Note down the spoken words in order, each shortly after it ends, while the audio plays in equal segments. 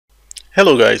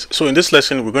Hello guys, so in this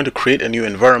lesson we're going to create a new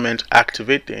environment,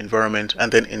 activate the environment,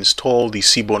 and then install the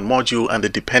seaborn module and the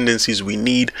dependencies we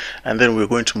need, and then we're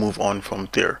going to move on from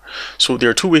there. So there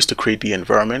are two ways to create the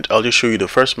environment. I'll just show you the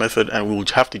first method, and we'll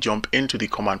have to jump into the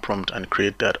command prompt and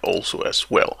create that also as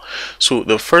well. So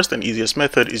the first and easiest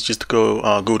method is just to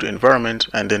go to environment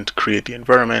and then to create the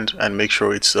environment and make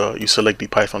sure it's you select the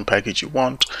Python package you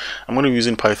want. I'm going to be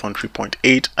using Python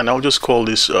 3.8, and I'll just call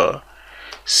this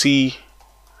C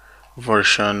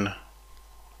version.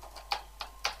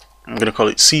 I'm going to call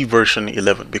it C version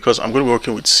 11 because I'm going to be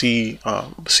working with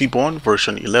seaborn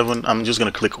version 11. I'm just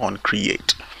going to click on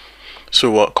create.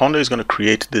 So Conda is going to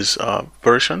create this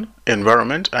version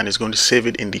environment and is going to save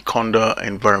it in the Conda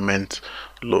environment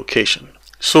location.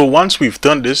 So once we've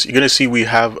done this, you're going to see we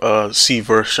have C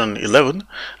version 11,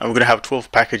 and we're going to have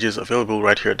 12 packages available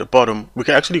right here at the bottom. We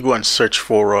can actually go and search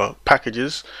for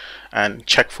packages and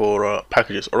check for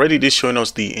packages. Already this is showing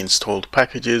us the installed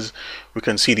packages. We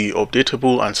can see the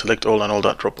updatable and select all and all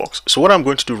that drop box. So what I'm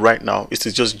going to do right now is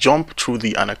to just jump through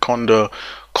the Anaconda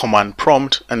command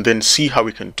prompt and then see how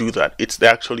we can do that. It's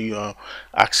actually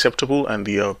acceptable and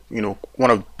the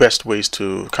one of the best ways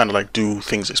to kind of like do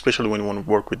things, especially when you want to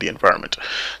work with the environment.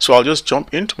 So I'll just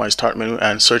jump into my start menu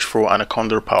and search for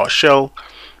Anaconda PowerShell.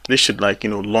 This should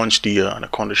launch the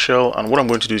Anaconda shell, and what I'm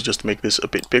going to do is just make this a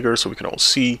bit bigger so we can all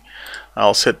see.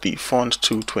 I'll set the font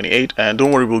to 28, and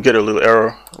don't worry, we'll get a little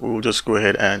error. We'll just go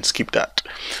ahead and skip that.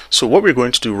 So what we're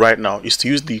going to do right now is to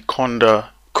use the Conda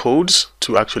codes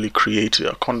to actually create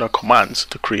Conda commands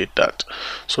to create that.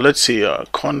 So let's say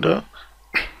Conda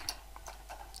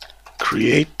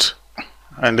create,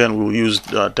 and then we'll use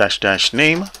 --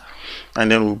 name,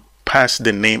 and then we'll pass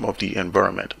the name of the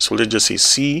environment. So let's just say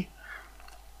C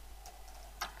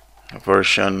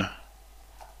version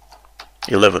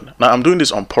 11. Now I'm doing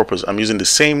this on purpose. I'm using the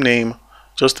same name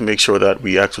just to make sure that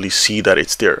we actually see that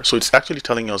it's there. So it's actually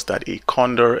telling us that a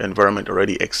Conda environment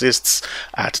already exists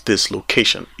at this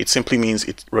location. It simply means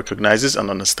it recognizes and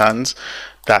understands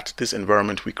that this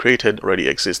environment we created already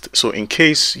exists. So in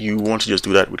case you want to just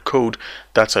do that with code,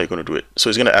 that's how you're going to do it. So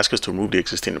it's going to ask us to remove the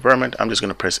existing environment. I'm just going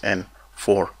to press N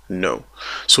for no.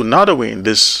 So now that we're in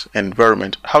this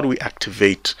environment, how do we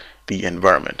activate the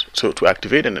environment? So to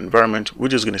activate an environment, we're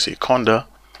just going to say Conda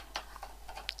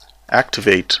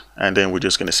activate, and then we're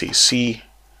just going to say C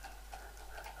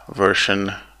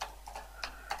version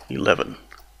 11,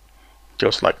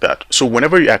 just like that. So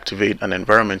whenever you activate an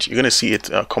environment, you're going to see it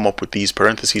come up with these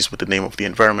parentheses with the name of the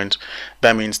environment.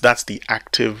 That means that's the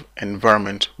active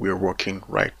environment we're working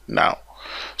right now.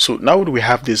 So now that we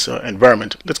have this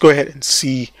environment, let's go ahead and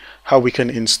see how we can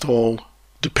install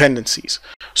dependencies.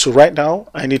 So right now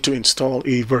I need to install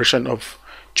a version of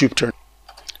Jupyter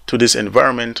to this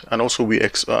environment, and also we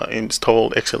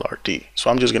install XLRD. So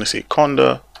I'm just going to say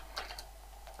Conda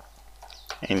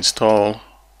install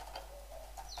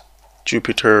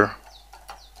Jupyter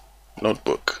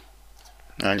notebook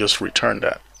and just return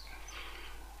that.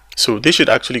 So this should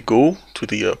actually go to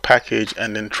the package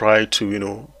and then try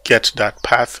to get that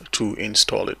path to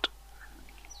install it.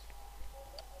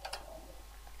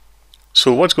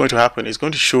 So what's going to happen is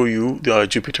going to show you the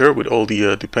Jupyter with all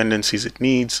the dependencies it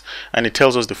needs, and it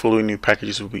tells us the following new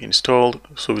packages will be installed.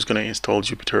 So it's going to install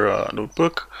Jupyter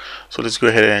notebook. So let's go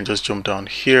ahead and just jump down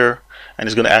here, and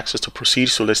it's going to ask us to proceed.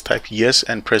 So let's type yes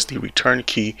and press the return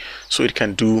key so it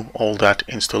can do all that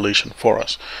installation for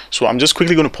us. So I'm just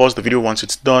quickly going to pause the video. Once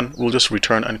it's done, we'll just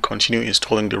return and continue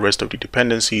installing the rest of the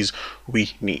dependencies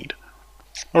we need.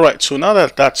 Alright, so now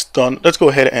that that's done, let's go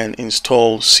ahead and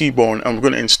install Seaborn, and we're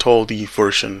going to install the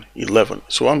version 11.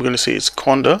 So I'm going to say it's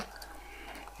Conda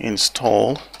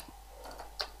install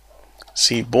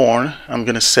Seaborn. I'm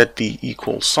going to set the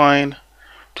equal sign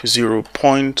to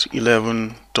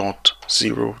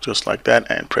 0.11.0 just like that,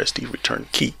 and press the return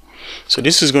key. So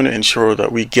this is going to ensure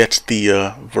that we get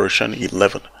the version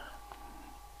 11.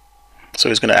 So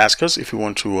it's going to ask us if we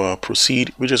want to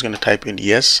proceed. We're just going to type in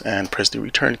yes and press the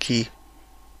return key.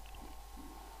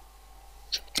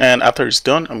 And after it's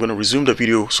done, I'm going to resume the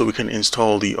video so we can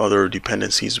install the other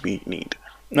dependencies we need.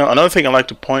 Now, another thing I'd like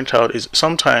to point out is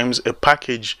sometimes a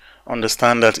package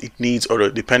understands that it needs other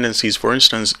dependencies. For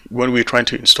instance, when we're trying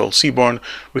to install Seaborn,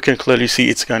 we can clearly see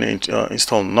it's going to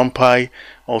install NumPy,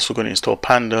 also going to install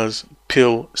pandas,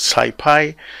 pil,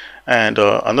 scipy, and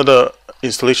another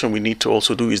installation we need to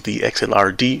also do is the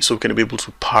XLRD, so we can be able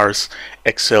to parse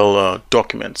Excel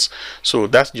documents. So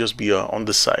that's just be on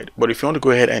the side. But if you want to go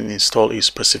ahead and install a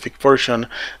specific version,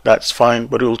 that's fine,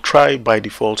 but it will try by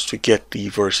default to get the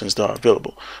versions that are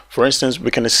available. For instance,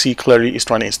 we can see clearly it's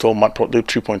trying to install Matplotlib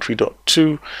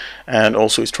 3.3.2, and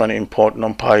also it's trying to import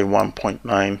NumPy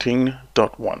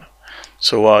 1.19.1.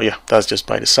 So yeah, that's just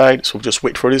by the side. So just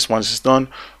wait for this. Once it's done,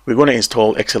 we're going to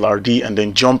install XLRD and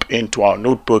then jump into our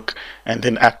notebook and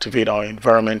then activate our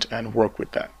environment and work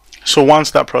with that. So once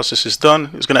that process is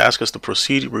done, it's going to ask us to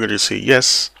proceed. We're going to say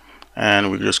yes, and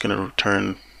we're just going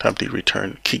to tap the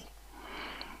return key.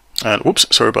 And whoops,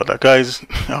 sorry about that, guys.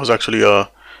 I was actually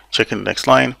checking the next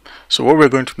line. So what we're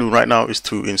going to do right now is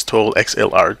to install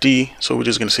XLRD. So we're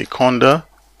just going to say conda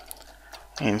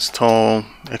install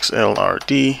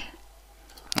XLRD.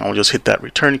 I'll just hit that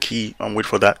return key and wait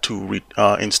for that to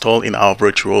install in our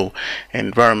virtual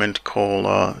environment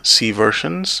called C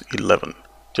versions 11,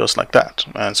 just like that.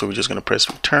 And so we're just going to press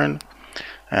return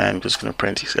and just going to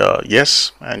print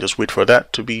yes, and just wait for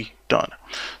that to be done.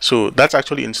 So that's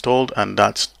actually installed and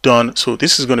that's done. So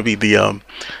this is going to be the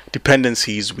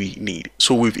dependencies we need.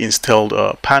 So we've installed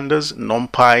pandas,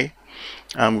 numpy,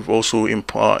 and we've also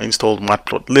installed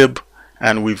matplotlib,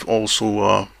 and we've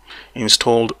also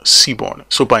installed seaborn.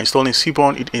 So by installing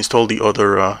seaborn, it installed the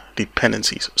other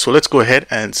dependencies. So let's go ahead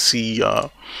and see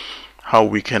how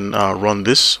we can run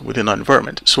this within our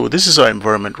environment. So this is our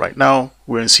environment right now.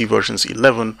 We're in C versions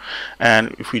 11,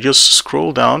 and if we just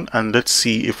scroll down and let's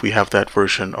see if we have that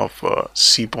version of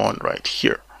seaborn right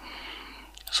here.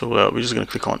 So we're just going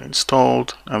to click on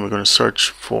installed, and we're going to search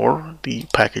for the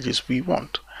packages we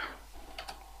want.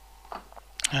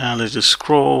 And let's just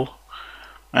scroll.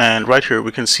 And right here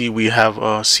we can see we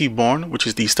have seaborn, which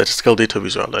is the statistical data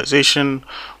visualization.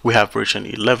 We have version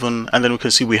 11, and then we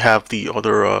can see we have the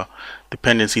other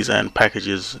dependencies and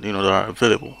packages, that are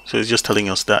available. So it's just telling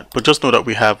us that. But just know that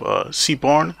we have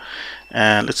seaborn,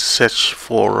 and let's search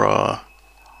for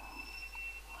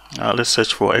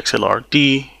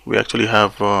XLRD. We actually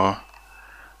have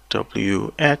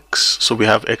WX, so we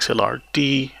have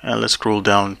XLRD, and let's scroll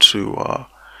down to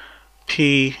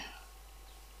P.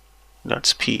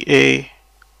 That's PA.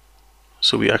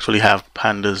 So we actually have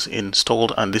pandas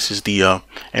installed, and this is the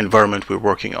environment we're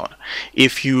working on.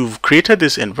 If you've created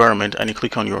this environment and you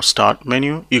click on your start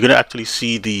menu, you're going to actually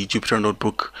see the Jupyter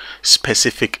Notebook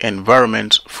specific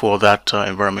environment for that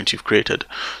environment you've created.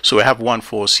 So we have one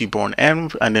for seaborn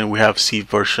env, and then we have C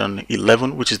version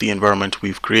 11, which is the environment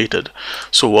we've created.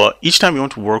 So each time you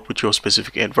want to work with your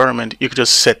specific environment, you can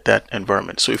just set that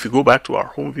environment. So if you go back to our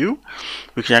home view,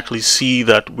 we can actually see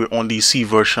that we're on the C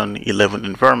version 11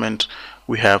 environment.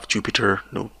 We have Jupyter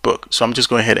Notebook. So I'm just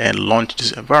going ahead and launch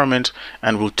this environment,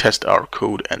 and we'll test our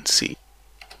code and see.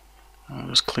 I'll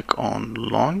just click on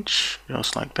launch,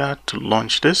 just like that, to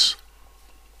launch this.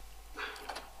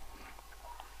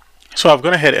 So I've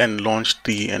gone ahead and launched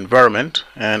the environment,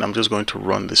 and I'm just going to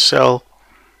run the cell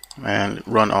and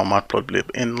run our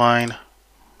matplotlib inline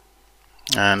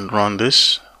and run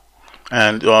this.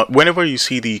 And whenever you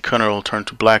see the kernel turn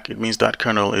to black, it means that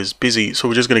kernel is busy. So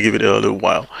we're just going to give it a little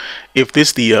while. If this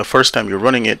is the first time you're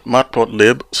running it,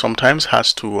 matplotlib sometimes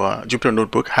has to, Jupyter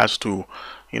Notebook has to,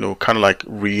 kind of like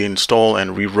reinstall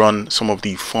and rerun some of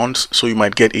the fonts. So you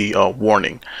might get a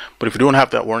warning. But if you don't have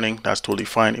that warning, that's totally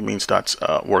fine. It means that's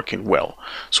working well.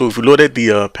 So if we loaded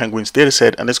the penguins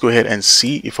dataset, and let's go ahead and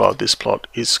see if our displot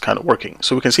is kind of working.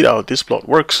 So we can see that our displot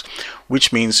works,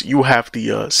 which means you have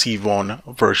the seaborn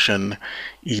version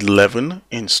 11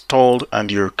 installed,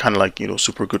 and you're kind of like,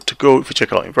 super good to go. If you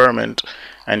check out environment,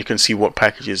 and you can see what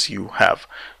packages you have.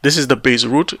 This is the base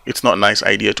root. It's not a nice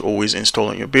idea to always install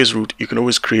on your base root. You can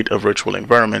always create a virtual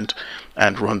environment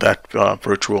and run that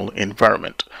virtual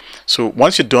environment. So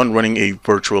once you're done running a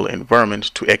virtual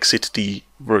environment, to exit the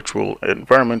virtual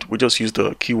environment, we just use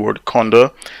the keyword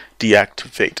conda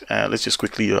deactivate. And let's just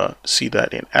quickly see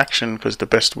that in action, because the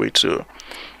best way to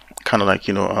kind of like,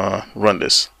 run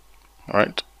this. All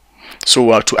right.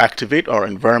 So to activate our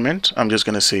environment, I'm just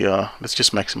going to say, let's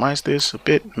just maximize this a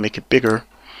bit, make it bigger.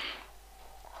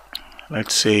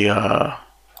 Let's say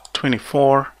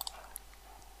 24.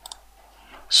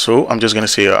 So I'm just going to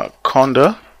say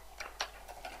conda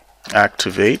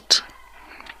activate,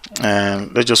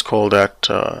 and let's just call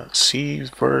that C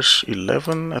verse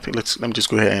 11. I think let me just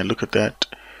go ahead and look at that.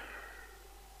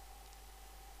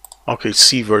 Okay,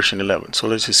 C version 11. So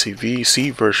let's just say C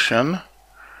version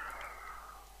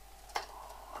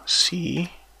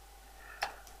C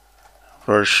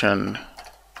version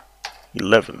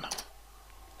 11.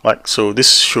 Like so,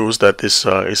 this shows that this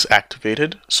is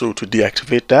activated. So to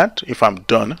deactivate that, if I'm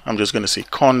done, I'm just going to say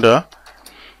conda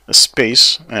a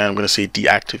space, and I'm going to say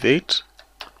deactivate,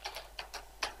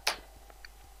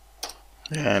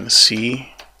 and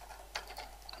C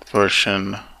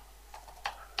version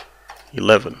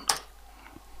 11.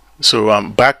 So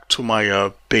back to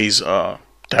my base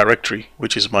directory,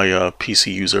 which is my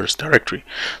PC users directory.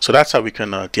 So that's how we can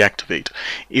deactivate.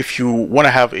 If you want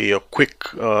to have a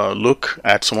quick look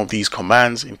at some of these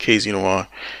commands, in case you're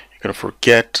gonna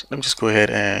forget, let me just go ahead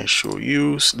and show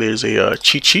you. So there's a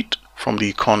cheat sheet from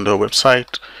the Conda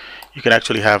website. You can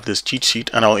actually have this cheat sheet,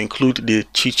 and I'll include the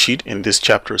cheat sheet in this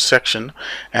chapter section.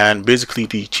 And basically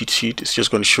the cheat sheet is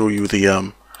just going to show you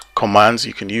the commands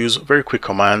you can use, very quick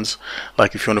commands,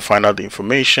 like if you want to find out the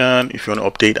information, if you want to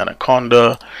update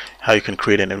Anaconda, how you can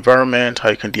create an environment, how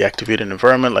you can deactivate an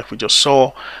environment like we just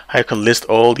saw, how you can list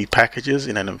all the packages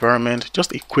in an environment.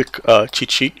 Just a quick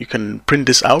cheat sheet. You can print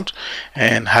this out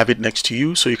and have it next to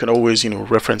you, so you can always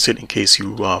reference it in case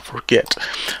you forget.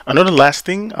 Another last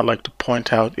thing I'd like to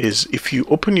point out is if you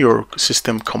open your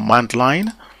system command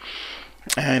line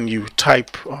and you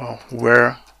type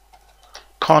where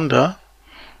Conda,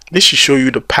 this should show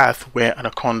you the path where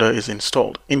Anaconda is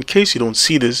installed. In case you don't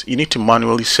see this, you need to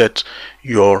manually set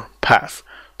your path.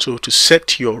 So to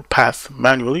set your path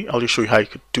manually, I'll just show you how you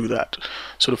could do that.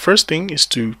 So the first thing is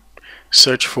to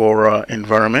search for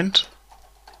environment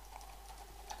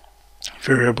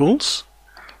variables.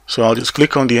 So I'll just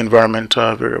click on the environment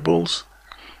variables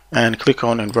and click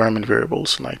on environment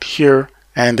variables right here.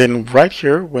 And then right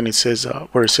here, when it says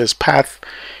where it says path,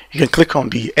 you can click on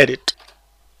the edit.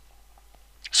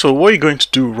 So what you're going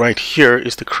to do right here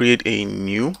is to create a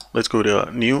new, let's go to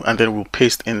new, and then we'll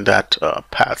paste in that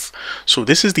path. So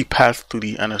this is the path to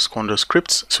the Anaconda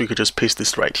scripts, so you could just paste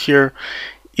this right here.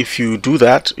 If you do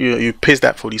that, you paste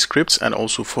that for the scripts and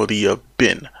also for the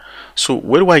bin. So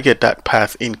where do I get that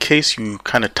path in case you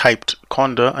kind of typed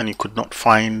Conda and you could not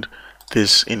find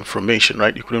this information,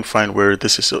 right? You couldn't find where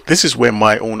this is. So this is where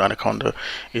my own Anaconda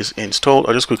is installed.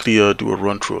 I'll just quickly do a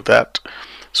run through of that.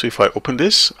 So if I open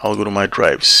this, I'll go to my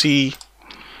drive C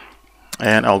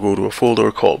and I'll go to a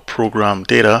folder called program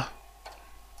data,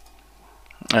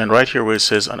 and right here where it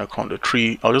says Anaconda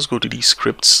tree, I'll just go to the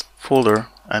scripts folder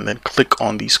and then click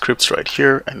on the scripts right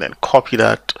here and then copy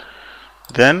that.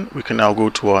 Then we can now go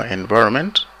to our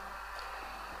environment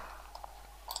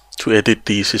to edit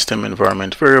the system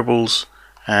environment variables,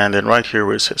 and then right here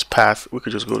where it says path, we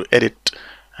could just go to edit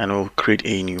and we'll create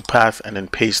a new path and then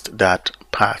paste that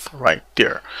path right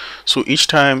there. So each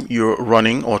time you're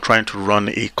running or trying to run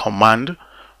a command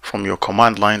from your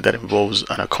command line that involves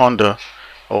Anaconda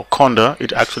or Conda,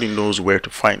 it actually knows where to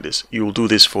find this. You'll do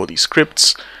this for the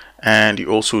scripts, and you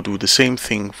also do the same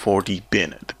thing for the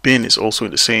bin. The bin is also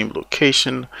in the same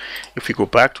location. If we go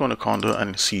back to Anaconda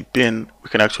and see bin, we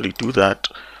can actually do that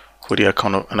for the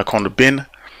Anaconda bin,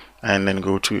 and then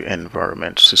go to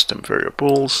environment system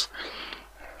variables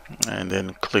and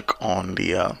then click on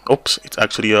the oops, it's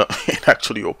actually it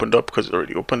actually opened up because it's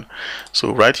already open.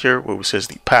 So right here where it says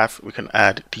the path, we can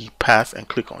add the path and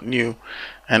click on new,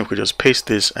 and we could just paste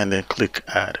this and then click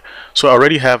add. So I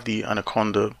already have the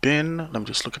Anaconda bin. Let me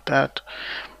just look at that.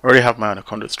 I already have my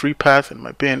Anaconda 3 path in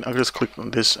my bin. I'll just click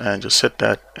on this and just set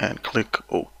that and click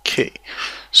OK.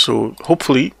 So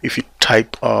hopefully if you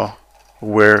type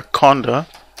where Conda,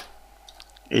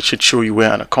 it should show you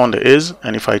where Anaconda is,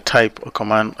 and if I type a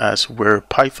command as where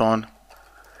Python,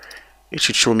 it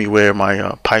should show me where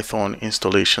my Python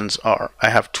installations are. I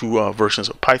have two versions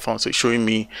of Python, so it's showing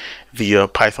me the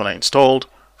Python I installed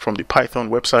from the Python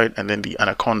website and then the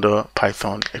Anaconda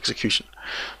Python execution.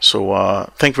 So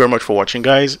thank you very much for watching,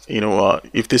 guys.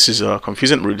 If this is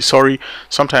confusing, I'm really sorry.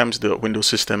 Sometimes the Windows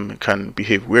system can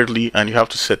behave weirdly and you have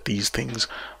to set these things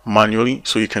manually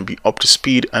so you can be up to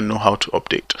speed and know how to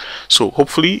update. So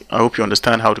hopefully, I hope you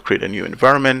understand how to create a new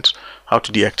environment, how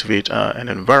to deactivate an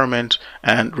environment,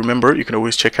 and remember, you can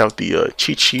always check out the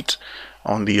cheat sheet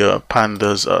on the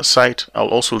Pandas site. I'll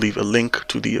also leave a link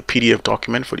to the PDF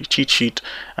document for the cheat sheet,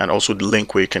 and also the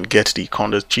link where you can get the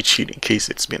Conda cheat sheet in case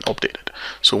it's been updated.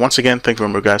 So once again, thank you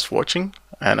very much, guys, for watching,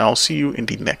 and I'll see you in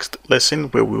the next lesson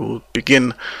where we will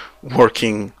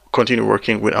continue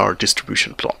working with our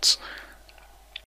distribution plots.